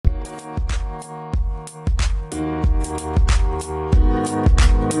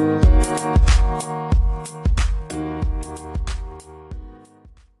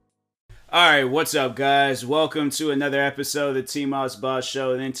Alright, what's up, guys? Welcome to another episode of the T-Moss Boss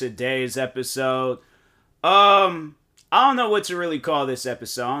Show. And in today's episode, I don't know what to really call this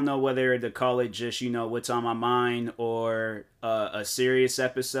episode. I don't know whether to call it just, what's on my mind or a serious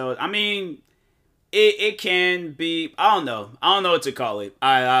episode. I mean, it can be, I don't know. I don't know what to call it.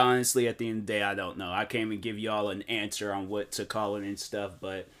 I honestly, at the end of the day, I don't know. I can't even give y'all an answer on what to call it and stuff,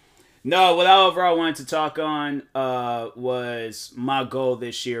 but no, what I overall wanted to talk on was my goal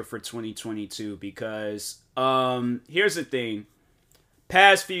this year for 2022 because here's the thing.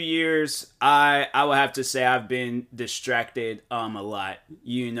 Past few years, I would have to say I've been distracted a lot,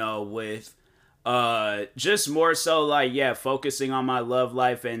 with just more so focusing on my love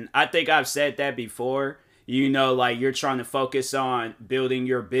life. And I think I've said that before, you're trying to focus on building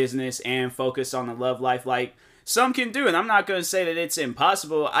your business and focus on the love life. Like, some can do it. I'm not going to say that it's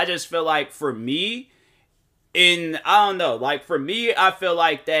impossible. I just feel like for me, I don't know, like for me, I feel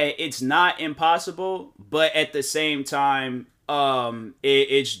like that it's not impossible, but at the same time,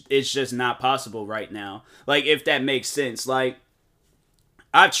 it's just not possible right now. Like, if that makes sense. Like,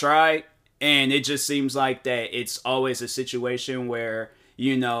 I've tried, and it just seems like that it's always a situation where,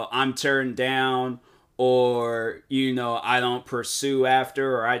 I'm turned down, or, I don't pursue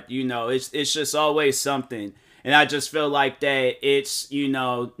after, or it's just always something. And I just feel like that it's,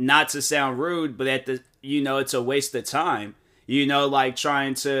 not to sound rude, but it's a waste of time, like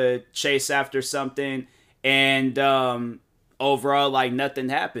trying to chase after something and, overall, like nothing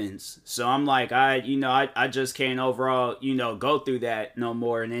happens. So I'm like, I just can't overall, go through that no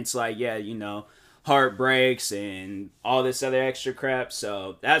more. And it's like, heartbreaks and all this other extra crap.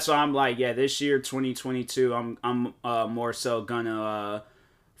 So that's why I'm like, this year, 2022, I'm more so gonna,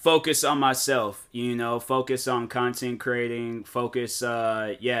 focus on myself, focus on content creating, focus,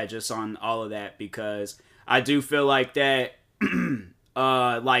 just on all of that, because I do feel like that, when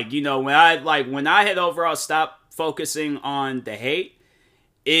I had overall stopped focusing on the hate,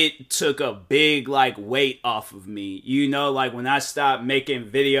 it took a big, weight off of me, when I stopped making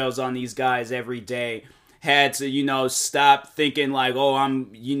videos on these guys every day, had to, stop thinking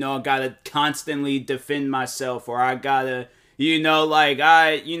I'm, gotta constantly defend myself, or I gotta,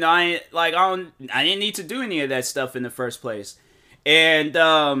 I didn't need to do any of that stuff in the first place. And,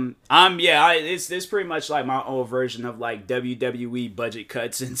 it's this pretty much like my own version of WWE budget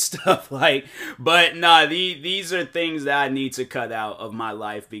cuts and stuff. But nah, these are things that I need to cut out of my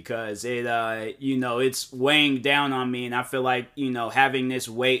life because it, it's weighing down on me. And I feel like, having this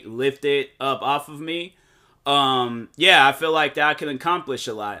weight lifted up off of me, I feel like that I can accomplish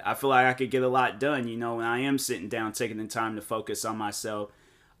a lot. I feel like I could get a lot done, when I am sitting down, taking the time to focus on myself.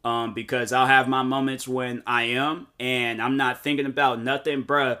 Because I'll have my moments when I am, and I'm not thinking about nothing,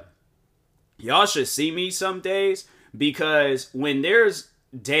 bruh. Y'all should see me some days, because when there's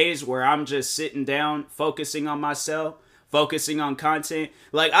days where I'm just sitting down, focusing on myself, focusing on content,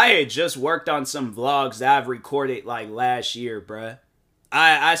 I had just worked on some vlogs that I've recorded, last year, bruh.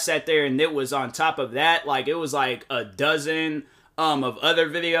 I sat there and it was on top of that, it was a dozen of other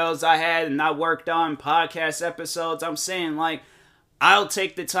videos I had, and I worked on podcast episodes. I'm saying, I'll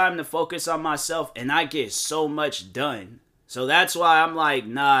take the time to focus on myself, and I get so much done. So that's why I'm like,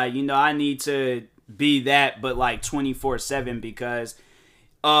 nah, I need to be that, but 24/7, because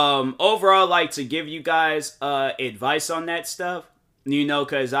overall, to give you guys advice on that stuff,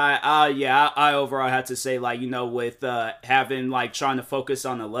 because I overall have to say, with having, trying to focus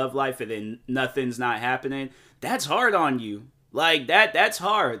on the love life and then nothing's not happening, that's hard on you. That's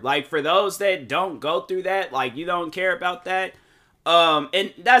hard. For those that don't go through that, you don't care about that.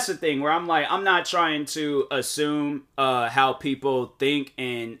 And that's the thing where I'm I'm not trying to assume how people think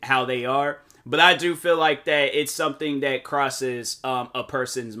and how they are, but I do feel like that it's something that crosses a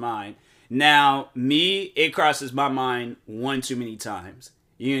person's mind. Now, me, it crosses my mind one too many times,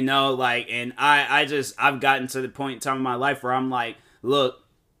 and I've gotten to the point in time in my life where I'm like, look,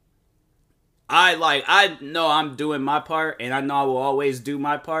 I know I'm doing my part, and I know I will always do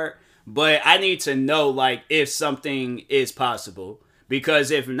my part, but I need to know, if something is possible.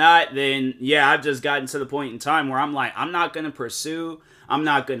 Because if not, then, I've just gotten to the point in time where I'm I'm not going to pursue, I'm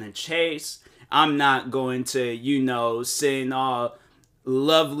not going to chase, I'm not going to, send all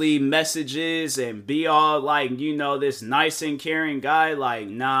lovely messages and be all this nice and caring guy.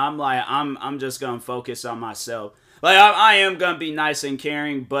 Nah, I'm just going to focus on myself. I am going to be nice and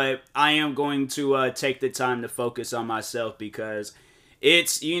caring, but I am going to take the time to focus on myself, because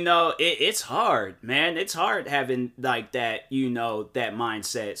it's, it's hard, man. It's hard having that, that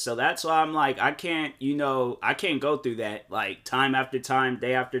mindset. So that's why I'm I can't, I can't go through that time after time,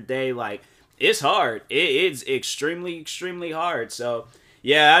 day after day. It's hard. It's extremely, extremely hard. So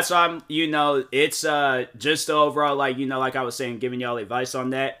Yeah, that's why I'm, it's just the overall, like, like I was saying, giving y'all advice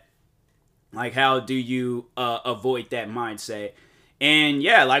on that. Like, how do you avoid that mindset? And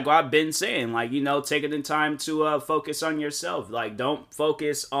yeah, like what I've been saying, like, taking the time to focus on yourself. Like, don't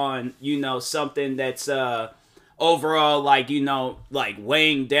focus on, something that's overall, like, like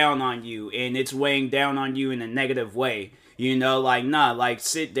weighing down on you, and it's weighing down on you in a negative way. Like, nah, like,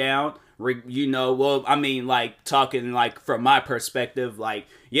 sit down, well, I mean, like, talking, like, from my perspective, like,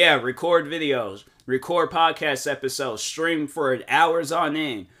 yeah, record videos, record podcast episodes, stream for hours on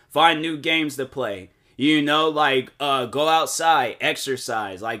end, find new games to play, like, go outside,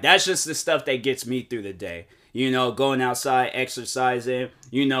 exercise. Like, that's just the stuff that gets me through the day, going outside, exercising,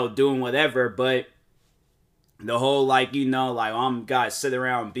 doing whatever. But the whole, like, like, I'm gotta sit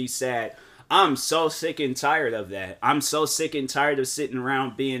around and be sad. I'm so sick and tired of that. I'm so sick and tired of sitting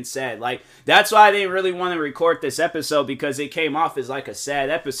around being sad. Like, that's why I didn't really want to record this episode, because it came off as like a sad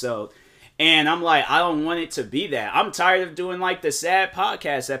episode. And I'm like, I don't want it to be that. I'm tired of doing like the sad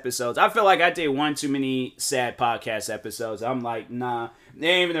podcast episodes. I feel like I did one too many sad podcast episodes. I'm like, nah,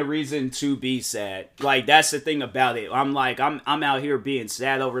 there ain't even a reason to be sad. Like, that's the thing about it. I'm like, I'm out here being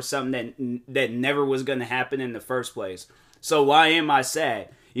sad over something that never was gonna happen in the first place. So why am I sad?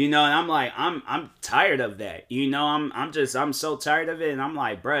 And I'm like, I'm tired of that. I'm so tired of it. And I'm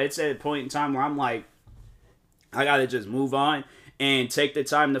like, bruh, it's at a point in time where I'm like, I gotta just move on and take the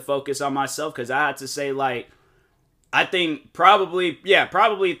time to focus on myself. Because I have to say, like, I think probably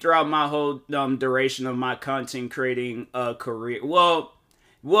throughout my whole duration of my content creating career. Well,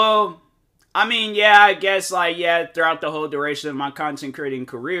 I mean, yeah, I guess, like, yeah, throughout the whole duration of my content creating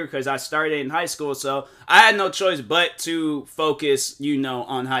career, because I started in high school, so I had no choice but to focus,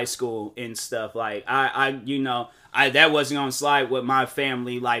 on high school and stuff. Like, I that wasn't gonna slide with my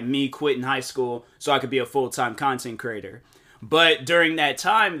family, like, me quitting high school so I could be a full-time content creator. But during that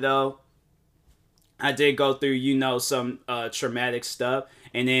time, though, I did go through, some traumatic stuff,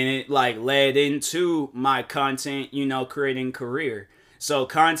 and then it, like, led into my content, creating career. So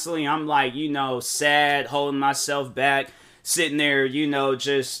constantly I'm like, sad, holding myself back, sitting there,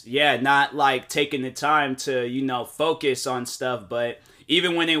 just, not like taking the time to, focus on stuff. But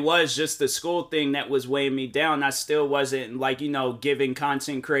even when it was just the school thing that was weighing me down, I still wasn't, like, giving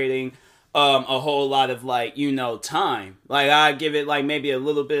content creating a whole lot of, like, time. Like, I give it like maybe a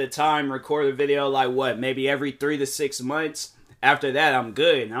little bit of time, record a video, like, maybe every 3 to 6 months. After that, I'm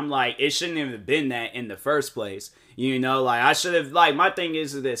good. And I'm like, it shouldn't even have been that in the first place. Like, I should have, like, my thing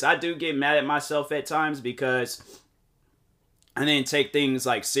is this. I do get mad at myself at times because I didn't take things,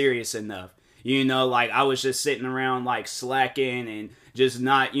 like, serious enough. Like, I was just sitting around, like, slacking and just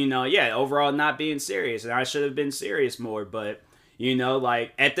not, overall not being serious. And I should have been serious more. But,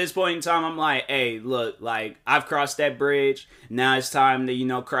 like, at this point in time, I'm like, hey, look, like, I've crossed that bridge. Now it's time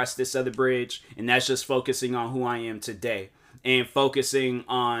to, cross this other bridge. And that's just focusing on who I am today. And focusing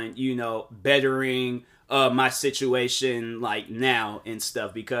on, bettering my situation, like, now and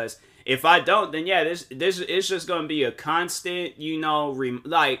stuff. Because if I don't, then yeah, this it's just gonna be a constant,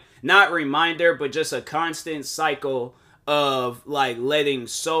 like, not reminder, but just a constant cycle of, like, letting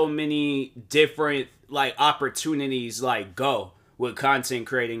so many different, like, opportunities, like, go with content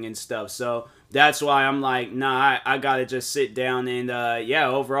creating and stuff. So that's why I'm like, nah, I gotta just sit down and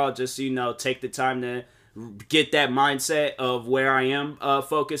overall just, take the time to get that mindset of where I am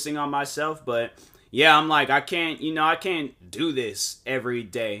focusing on myself. But yeah, I'm like, I can't do this every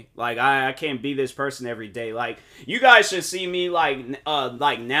day. Like, I can't be this person every day. Like, you guys should see me, like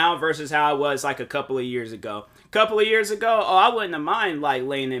now versus how I was, like, a couple of years ago. Oh, I wouldn't have mind, like,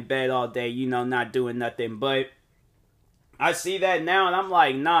 laying in bed all day, not doing nothing. But I see that now, and I'm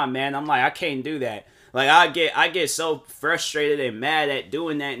like, nah, man. I'm like, I can't do that. Like, I get so frustrated and mad at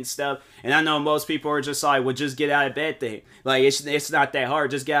doing that and stuff. And I know most people are just like, well, just get out of bed thing. Like, it's not that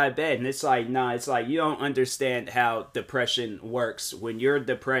hard. Just get out of bed. And it's like, nah, it's like, you don't understand how depression works. When you're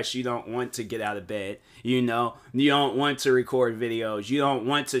depressed, you don't want to get out of bed. You don't want to record videos. You don't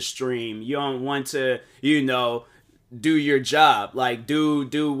want to stream. You don't want to, do your job. Like,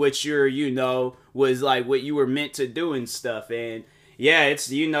 do what you're, was, like, what you were meant to do and stuff. And yeah, it's,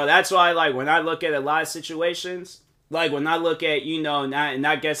 that's why, like, when I look at a lot of situations, like, when I look at, and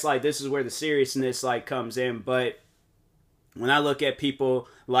I guess, like, this is where the seriousness, like, comes in, but when I look at people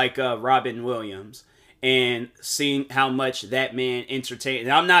like Robin Williams and seeing how much that man entertained,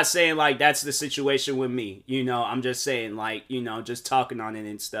 and I'm not saying, like, that's the situation with me, I'm just saying, like, just talking on it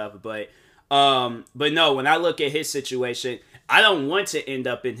and stuff, but no, when I look at his situation, I don't want to end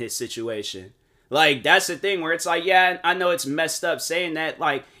up in his situation. Like, that's the thing where it's like, yeah, I know it's messed up saying that.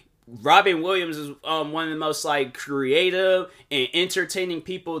 Like, Robin Williams is one of the most like creative and entertaining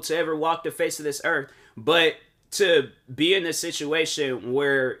people to ever walk the face of this earth. But to be in a situation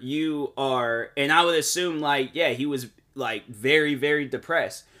where you are, and I would assume like, yeah, he was like very, very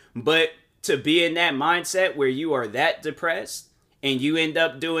depressed. But to be in that mindset where you are that depressed and you end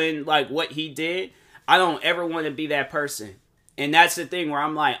up doing like what he did, I don't ever want to be that person. And that's the thing where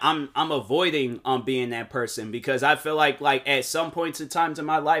I'm like, I'm avoiding being that person, because I feel like at some points in times in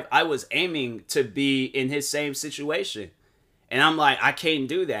my life, I was aiming to be in his same situation. And I'm like, I can't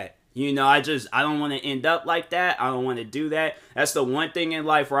do that. You know, I don't want to end up like that. I don't want to do that. That's the one thing in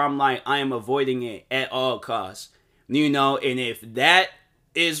life where I'm like, I am avoiding it at all costs. You know, and if that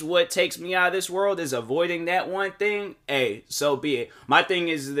is what takes me out of this world, is avoiding that one thing, hey, so be it. My thing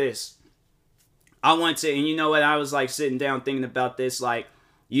is this. I want to, and you know what, I was like sitting down thinking about this, like,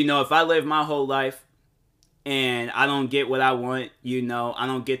 you know, if I live my whole life and I don't get what I want, you know, I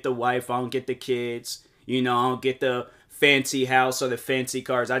don't get the wife, I don't get the kids, you know, I don't get the fancy house or the fancy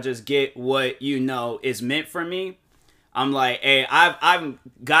cars, I just get what, you know, is meant for me. I'm like, hey, I've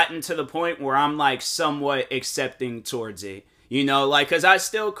gotten to the point where I'm like somewhat accepting towards it, you know, like, because I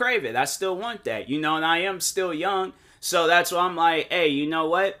still crave it, I still want that, you know, and I am still young, so that's why I'm like, hey, you know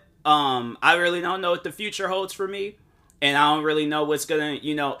what? I really don't know what the future holds for me, and I don't really know what's gonna,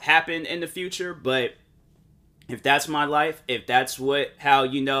 you know, happen in the future, but if that's my life, if that's how,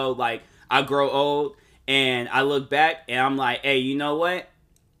 you know, like, I grow old, and I look back, and I'm like, hey, you know what?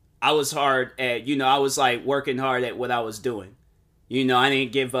 I was hard at, you know, I was, like, working hard at what I was doing. You know, I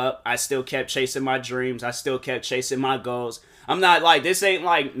didn't give up. I still kept chasing my dreams. I still kept chasing my goals. I'm not, like, this ain't,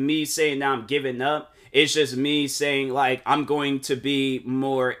 like, me saying that I'm giving up. It's just me saying, like, I'm going to be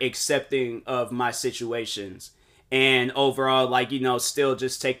more accepting of my situations. And overall, like, you know, still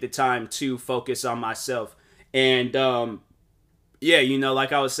just take the time to focus on myself. And, yeah, you know,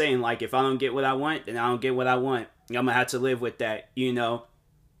 like I was saying, like, if I don't get what I want, then I don't get what I want. I'm going to have to live with that, you know.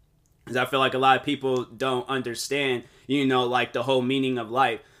 Because I feel like a lot of people don't understand, you know, like, the whole meaning of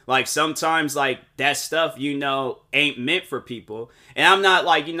life. Like, sometimes, like, that stuff, you know, ain't meant for people. And I'm not,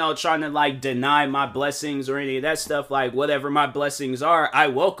 like, you know, trying to, like, deny my blessings or any of that stuff. Like, whatever my blessings are, I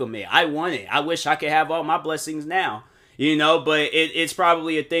welcome it. I want it. I wish I could have all my blessings now, you know. But it's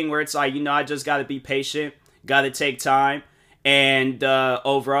probably a thing where it's like, you know, I just got to be patient, got to take time. And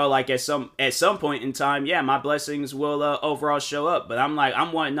overall, like, at some point in time, yeah, my blessings will overall show up. But I'm like,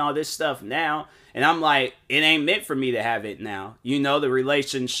 I'm wanting all this stuff now. And I'm like, it ain't meant for me to have it now. You know, the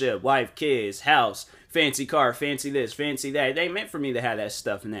relationship, wife, kids, house, fancy car, fancy this, fancy that. It ain't meant for me to have that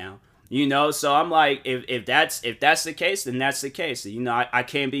stuff now. You know, so I'm like, if that's the case, then that's the case. You know, I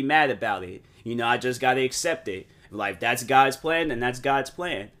can't be mad about it. You know, I just got to accept it. Like, that's God's plan, then that's God's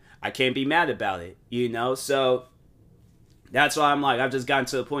plan. I can't be mad about it, you know? So that's why I'm like, I've just gotten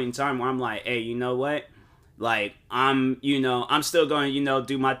to a point in time where I'm like, hey, you know what? Like, I'm still going to, you know,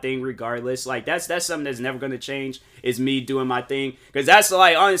 do my thing regardless. Like, that's something that's never going to change, is me doing my thing. Because that's,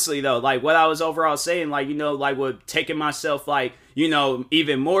 like, honestly, though, like, what I was overall saying, like, you know, like, with taking myself, like, you know,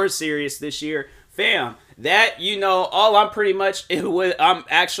 even more serious this year, fam, that, you know, all I'm pretty much, I'm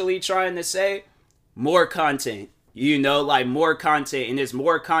actually trying to say, more content. You know, like, more content, and there's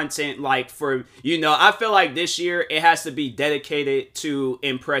more content, like, for, you know, I feel like this year, it has to be dedicated to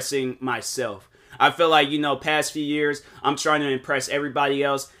impressing myself. I feel like, you know, past few years, I'm trying to impress everybody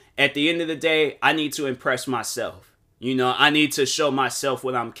else. At the end of the day, I need to impress myself. You know, I need to show myself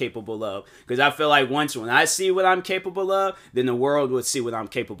what I'm capable of. Because I feel like when I see what I'm capable of, then the world would see what I'm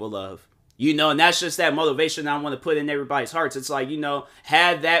capable of. You know, and that's just that motivation I want to put in everybody's hearts. It's like, you know,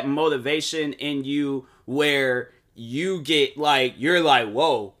 have that motivation in you where you get like, you're like,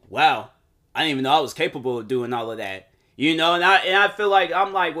 whoa, wow, I didn't even know I was capable of doing all of that. You know, and I feel like,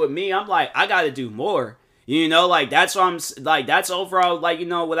 I'm like, with me, I'm like, I got to do more. You know, like, that's what I'm, like, that's overall, like, you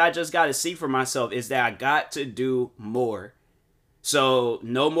know, what I just got to see for myself is that I got to do more. So,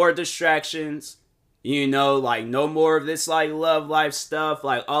 no more distractions, you know, like, no more of this, like, love life stuff,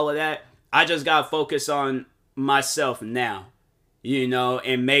 like, all of that. I just got to focus on myself now, you know,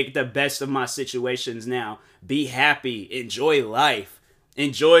 and make the best of my situations now. Be happy, enjoy life.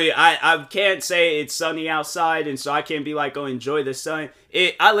 I can't say it's sunny outside, and so I can't be like, oh, enjoy the sun.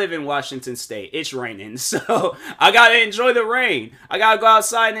 I live in Washington State. It's raining, so I gotta enjoy the rain. I gotta go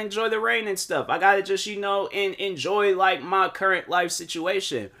outside and enjoy the rain and stuff. I gotta just, you know, enjoy, like, my current life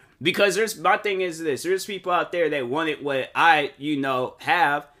situation. Because my thing is this. There's people out there that wanted what I, you know,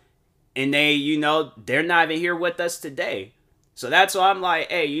 have, and they, you know, they're not even here with us today. So that's why I'm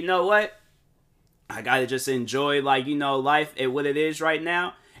like, hey, you know what? I gotta just enjoy, like, you know, life at what it is right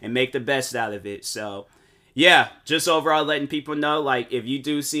now and make the best out of it. So, yeah, just overall letting people know, like, if you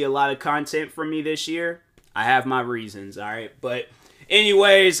do see a lot of content from me this year, I have my reasons, all right? But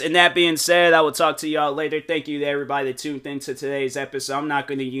anyways, and that being said, I will talk to y'all later. Thank you to everybody that tuned into today's episode. I'm not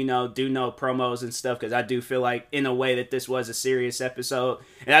going to, do no promos and stuff because I do feel like, in a way, that this was a serious episode.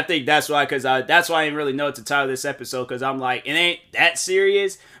 And I think that's why, that's why I didn't really know what to title this episode, because I'm like, it ain't that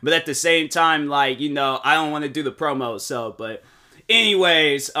serious. But at the same time, like, I don't want to do the promos, so, but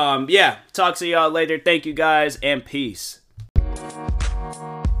anyways, yeah, talk to y'all later. Thank you guys, and peace.